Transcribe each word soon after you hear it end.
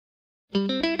I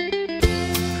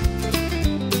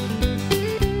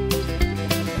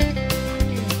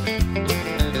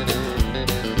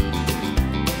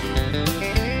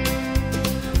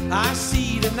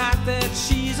see tonight that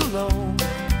she's alone.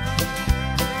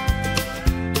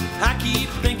 I keep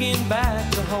thinking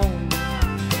back to home.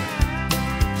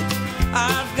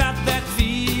 I've got that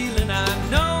feeling, I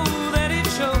know that it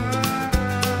shows.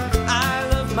 I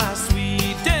love my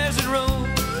sweet desert road.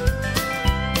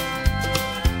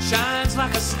 Shines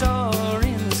like a star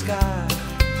in the sky,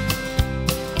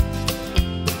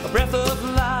 a breath of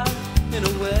life in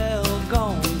a well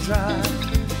gone dry.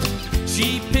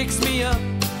 She picks me up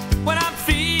when I'm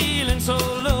feeling so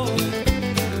low.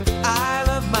 I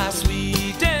love my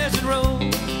sweet desert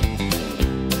road.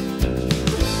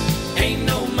 Ain't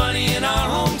no money in our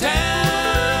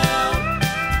hometown,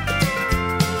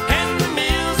 and the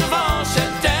mills have all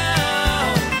shut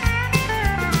down.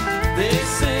 They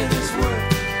say there's work,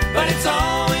 but it's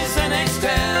always the next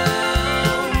town.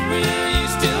 Will you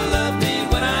still love me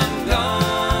when I'm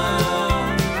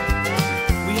gone?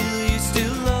 Will you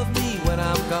still love me when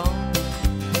I'm gone?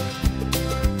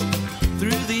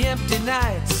 Through the empty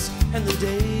nights and the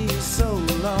days so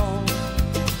long,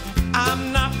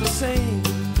 I'm not the same